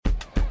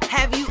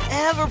Have you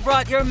ever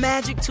brought your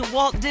magic to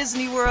Walt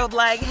Disney World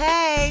like,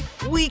 hey,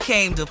 we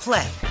came to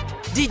play?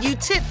 Did you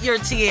tip your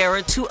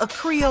tiara to a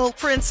Creole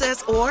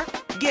princess or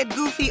get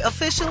goofy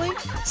officially?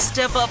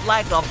 Step up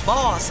like a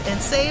boss and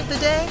save the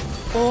day?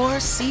 Or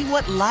see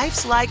what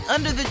life's like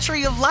under the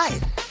tree of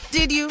life?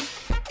 Did you?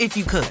 If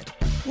you could.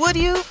 Would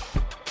you?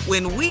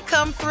 When we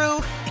come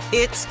through,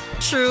 it's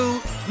true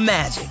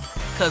magic.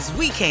 'Cause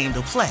we came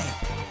to play.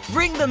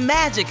 Bring the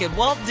magic at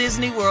Walt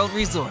Disney World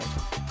Resort.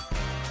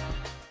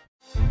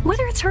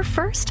 Whether it's her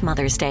first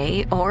Mother's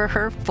Day or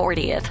her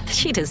 40th,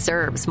 she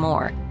deserves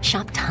more.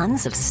 Shop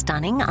tons of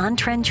stunning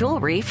on-trend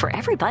jewelry for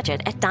every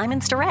budget at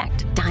Diamonds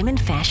Direct. Diamond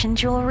fashion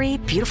jewelry,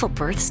 beautiful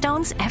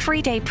birthstones,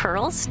 everyday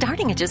pearls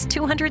starting at just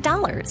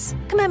 $200.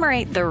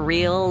 Commemorate the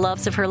real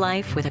loves of her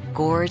life with a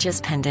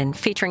gorgeous pendant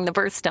featuring the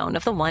birthstone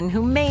of the one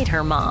who made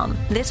her mom.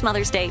 This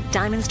Mother's Day,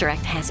 Diamonds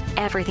Direct has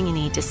everything you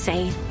need to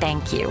say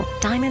thank you.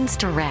 Diamonds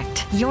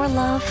Direct. Your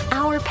love,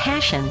 our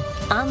passion.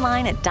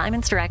 Online at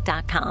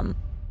diamondsdirect.com.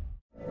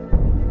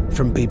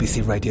 From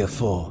BBC Radio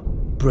 4,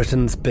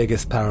 Britain's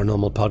biggest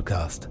paranormal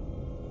podcast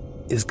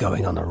is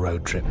going on a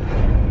road trip.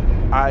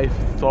 I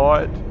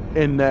thought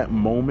in that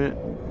moment,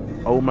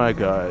 oh my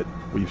God,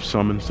 we've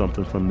summoned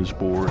something from this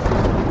board.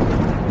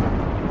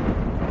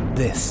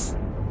 This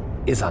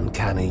is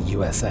Uncanny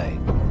USA.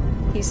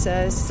 He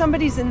says,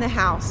 somebody's in the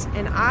house,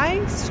 and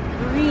I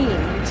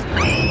screamed.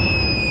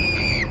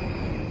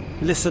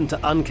 Listen to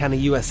Uncanny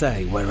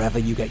USA wherever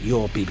you get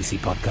your BBC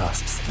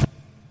podcasts,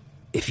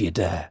 if you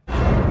dare.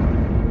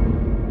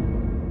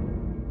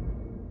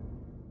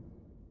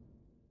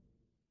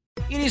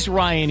 It is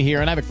Ryan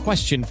here, and I have a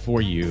question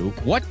for you.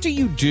 What do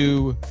you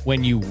do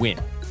when you win?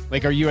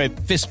 Like, are you a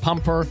fist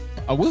pumper,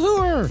 a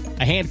woo-hooer,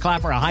 a hand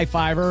clapper, a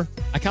high-fiver?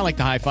 I kind of like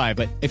the high-five,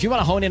 but if you want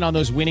to hone in on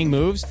those winning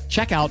moves,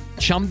 check out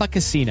Chumba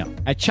Casino.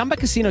 At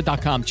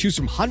ChumbaCasino.com, choose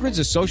from hundreds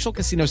of social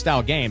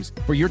casino-style games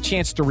for your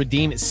chance to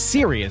redeem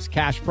serious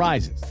cash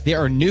prizes. There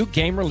are new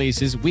game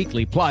releases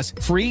weekly, plus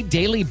free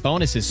daily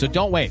bonuses, so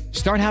don't wait.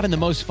 Start having the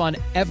most fun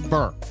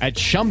ever at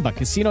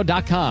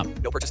ChumbaCasino.com.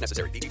 No purchase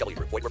necessary. VGW.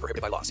 Void where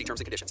prohibited by law. See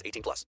terms and conditions.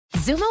 18+.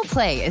 Xumo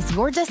Play is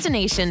your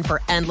destination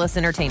for endless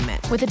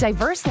entertainment. With a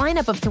diverse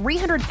lineup of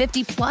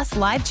 350-plus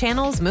live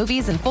channels,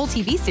 movies, and full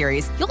TV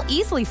series, you'll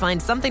easily find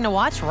something to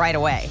watch right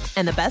away.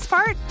 And the best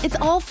part? It's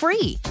all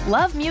free.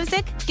 Love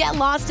music? Get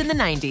lost in the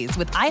 90s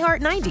with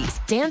iHeart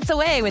 90s. Dance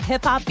away with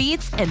hip-hop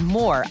beats and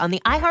more on the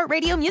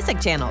iHeartRadio music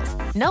channels.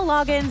 No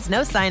logins,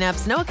 no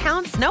signups, no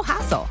accounts, no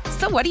hassle.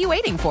 So what are you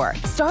waiting for?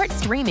 Start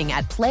streaming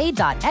at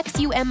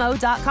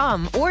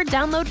play.xumo.com or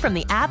download from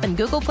the app and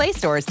Google Play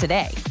stores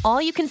today.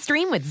 All you can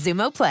stream with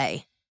Xumo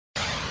Play.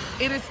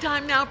 It is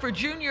time now for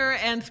Junior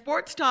and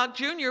Sports Talk.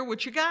 Junior,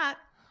 what you got?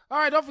 All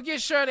right, don't forget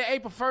Shirley,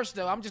 April 1st,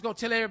 though. I'm just going to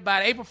tell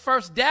everybody, April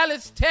 1st,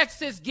 Dallas,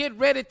 Texas, get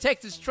ready,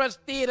 Texas Trust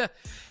Theater.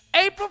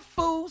 April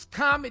Fool's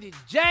Comedy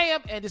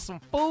Jam, and there's some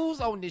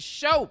fools on this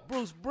show.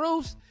 Bruce,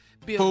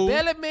 Bill Fool.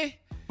 Bellamy,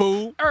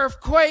 Fool.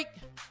 Earthquake,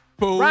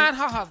 Fool. Ryan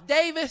Hawes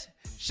Davis,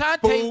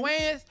 Shantae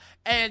Wayans,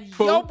 and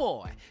Fool. your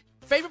boy,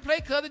 favorite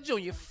play Cousin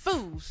Junior,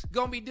 Fools,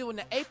 gonna be doing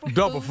the April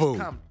Double Fool's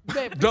fool. Comedy.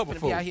 Man, Double be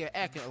fool. out here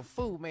acting a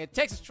fool, man.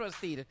 Texas Trust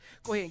Theater.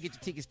 Go ahead and get your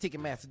tickets,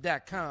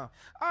 Ticketmaster.com.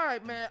 All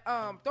right, man.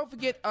 Don't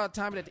forget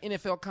time that the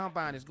NFL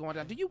Combine is going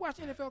down. Do you watch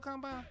the NFL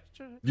Combine,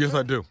 Shirley? Yes,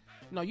 I do.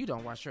 No, you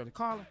don't watch Shirley.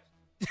 Carla?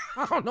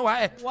 I don't know.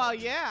 I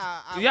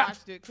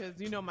Watched it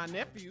because, my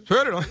nephew.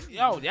 Shirley don't,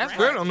 Yo, that's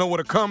Shirley right. don't know what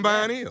a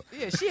combine is.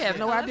 Yeah, she has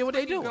no idea what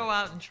they do. Go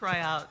out and try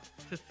out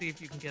to see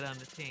if you can get on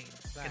the team.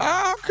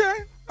 Ah,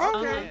 okay.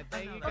 Yeah,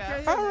 there you go.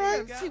 Okay, All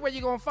right. See where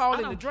you're gonna fall I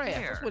in the don't draft.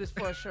 care. That's what it's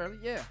for, Shirley.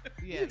 Yeah,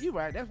 Yeah. You're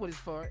right. That's what it's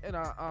for. And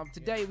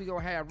today we're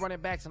gonna have running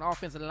backs and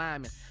offensive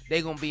linemen.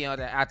 They're gonna be out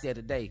there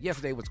today.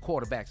 Yesterday was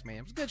quarterbacks, man.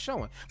 It was a good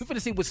showing. We're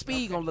finna see what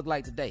speed gonna look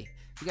like today.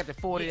 We got the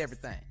 40 and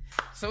everything.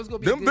 So it's gonna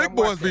be Them good. big I'm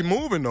watching boys be that.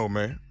 moving, though,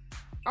 man.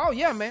 Oh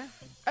yeah, man.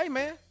 Hey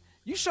man,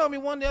 you showed me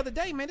one the other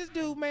day, man. This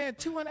dude, man,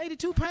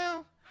 282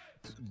 pounds.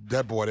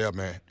 That boy there,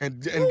 man.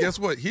 And guess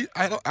what?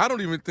 I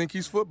don't even think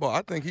he's football.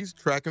 I think he's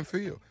track and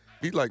field.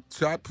 He like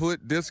shot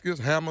put, discus,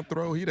 hammer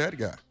throw. He that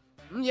guy.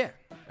 Yeah,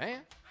 man.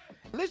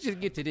 Let's just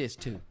get to this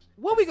too.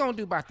 What we gonna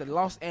do about the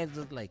Los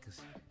Angeles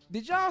Lakers?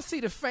 Did y'all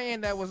see the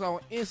fan that was on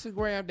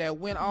Instagram that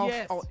went off?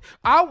 Yes.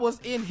 I was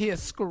in here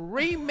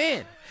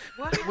screaming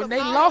What when was they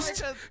wrong lost.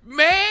 because-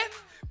 Man,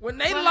 when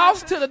they What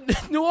lost to happened?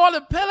 the New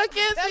Orleans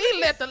Pelicans,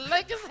 he let the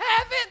Lakers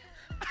have it.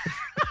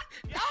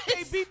 Y'all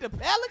can't beat the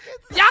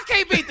Pelicans? Y'all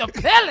can't beat the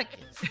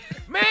Pelicans,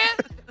 man.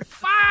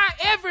 Fire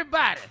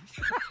everybody.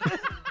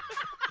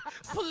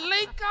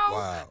 Palinko,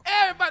 Wow.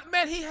 everybody,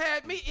 man, he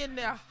had me in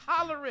there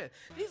hollering.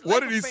 These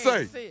What Laker did he fans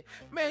say? said-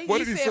 man, What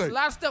he did he says say? a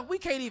lot of stuff we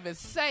can't even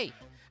say.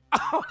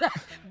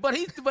 but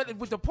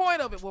with the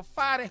point of it, we'll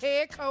fire the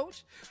head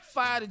coach,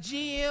 fire the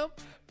GM.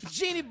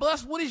 Jeannie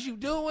Buss, what is you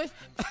doing?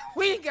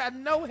 We ain't got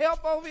no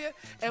help over here,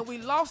 and we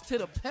lost to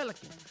the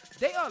Pelicans.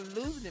 They are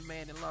losing it,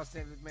 man, in Los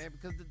Angeles, man,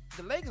 because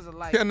the Lakers are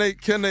like, Can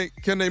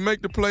they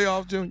make the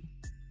playoffs, Junior?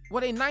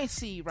 well, they 9th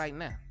seed right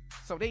now,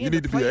 so they You in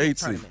need the to be an play-in 8th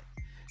seed. tournament.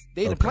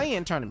 They in the Okay.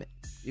 play-in tournament.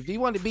 If you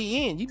want to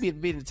be in,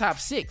 you'd be in the top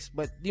 6.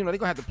 But, they're going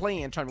to have to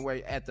play in tournament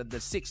where at the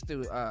 6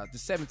 through the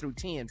 7 through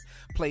 10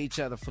 play each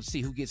other to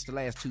see who gets the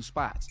last 2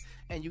 spots.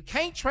 And you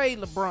can't trade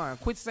LeBron.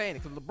 Quit saying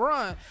it, because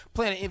LeBron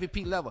playing at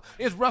MVP level.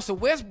 It's Russell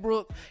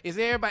Westbrook. It's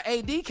everybody.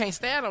 AD can't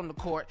stand on the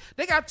court.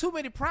 They got too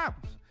many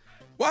problems.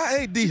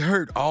 Why AD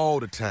hurt all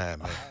the time,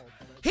 man?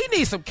 He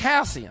needs some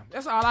calcium.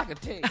 That's all I can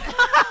tell you. His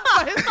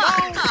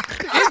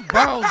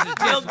bones is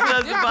just... Milk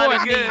does this the boy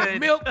body good. needs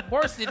milk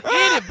worse than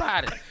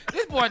anybody.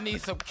 This boy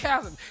needs some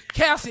calcium.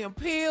 Calcium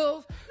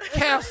pills,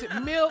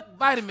 calcium milk,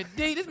 vitamin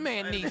D. This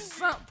man needs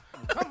something.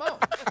 Come on.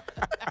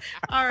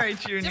 All right,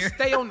 Junior. Just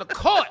stay on the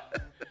court.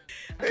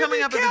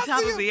 Coming up at the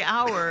top of the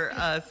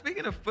hour,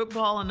 speaking of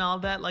football and all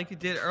that, like you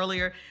did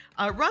earlier,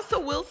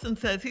 Russell Wilson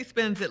says he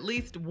spends at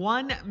least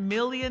 $1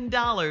 million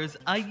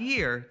a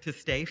year to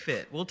stay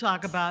fit. We'll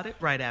talk about it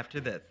right after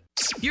this.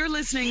 You're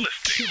listening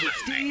to the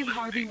Steve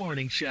Harvey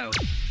Morning Show.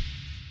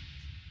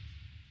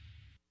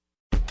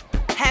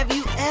 Have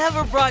you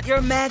ever brought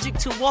your magic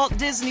to Walt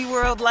Disney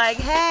World like,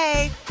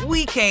 hey,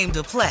 we came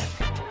to play?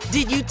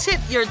 Did you tip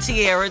your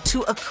tiara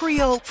to a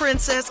Creole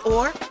princess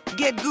or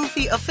get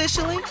goofy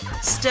officially?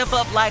 Step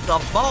up like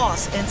a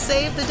boss and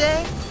save the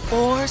day?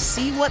 Or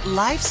see what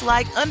life's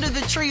like under the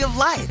tree of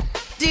life?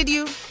 Did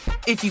you?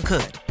 If you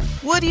could.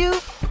 Would you?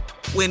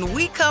 When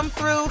we come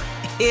through,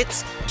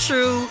 it's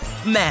true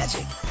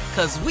magic.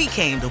 'Cause we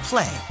came to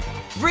play.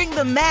 Bring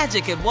the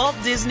magic at Walt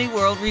Disney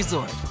World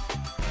Resort.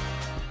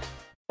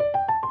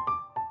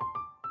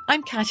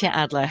 I'm Katya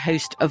Adler,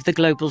 host of The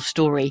Global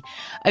Story.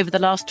 Over the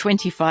last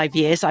 25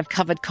 years, I've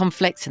covered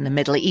conflicts in the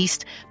Middle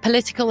East,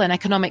 political and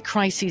economic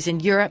crises in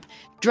Europe,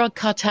 drug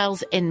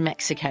cartels in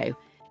Mexico.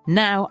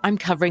 Now I'm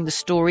covering the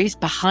stories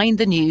behind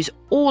the news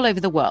all over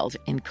the world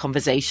in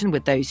conversation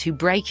with those who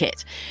break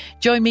it.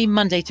 Join me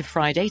Monday to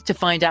Friday to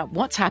find out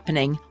what's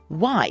happening,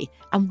 why,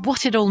 and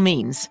what it all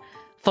means.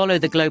 Follow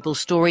The Global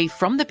Story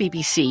from the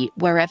BBC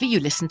wherever you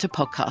listen to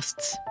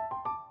podcasts.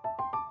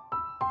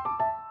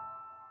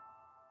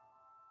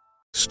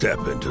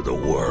 Step into the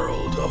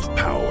world of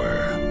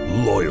power,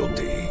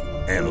 loyalty,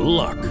 and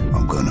luck.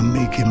 I'm gonna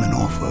make him an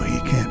offer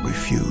he can't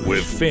refuse.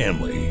 With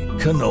family,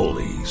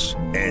 cannolis,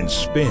 and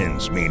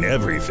spins mean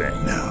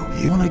everything. Now,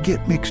 you wanna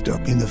get mixed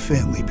up in the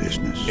family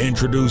business.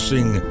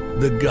 Introducing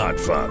The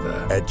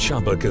Godfather at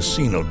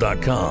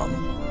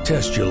ChumbaCasino.com.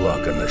 Test your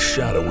luck in the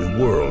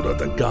shadowy world of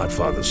The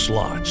Godfather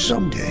slot.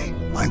 Someday,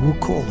 I will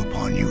call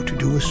upon you to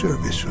do a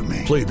service for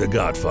me. Play The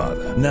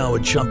Godfather, now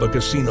at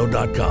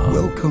ChumbaCasino.com.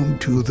 Welcome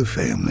to the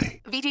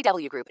family.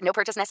 VGW Group. No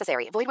purchase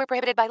necessary. Void where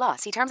prohibited by law.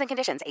 See terms and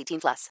conditions.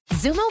 18+.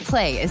 Xumo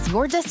Play is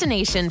your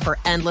destination for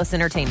endless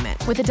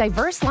entertainment. With a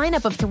diverse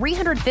lineup of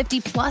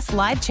 350+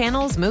 live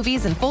channels,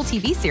 movies, and full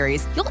TV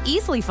series, you'll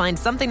easily find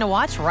something to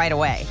watch right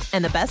away.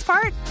 And the best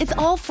part? It's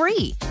all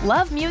free.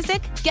 Love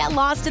music? Get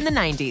lost in the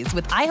 90s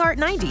with iHeart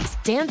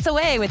 90s. Dance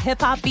away with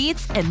hip-hop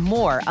beats and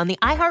more on the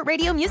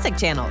iHeartRadio music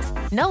channels.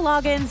 No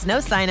logins, no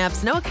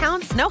signups, no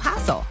accounts, no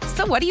hassle.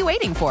 So what are you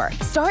waiting for?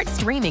 Start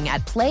streaming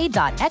at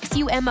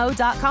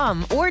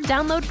play.xumo.com or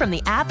download from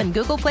the app and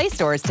Google Play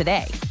stores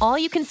today. All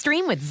you can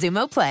stream with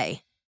Xumo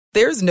Play.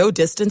 There's no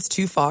distance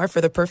too far for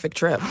the perfect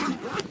trip.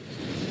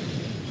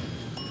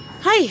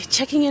 Hi,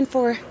 checking in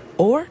for...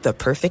 Or the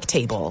perfect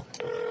table.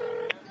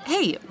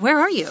 Hey, where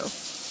are you?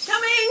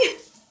 Coming!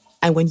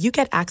 And when you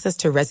get access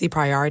to Resi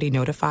Priority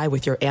Notify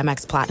with your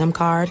Amex Platinum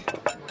card...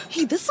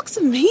 Hey, this looks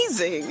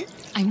amazing.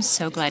 I'm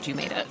so glad you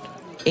made it.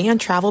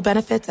 And travel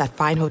benefits at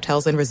fine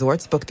hotels and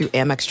resorts booked through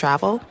Amex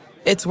Travel,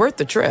 it's worth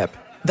the trip.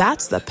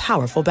 That's the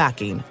powerful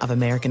backing of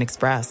American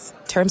Express.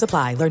 Terms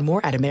apply. Learn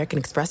more at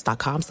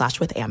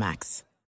americanexpress.com/withAmex.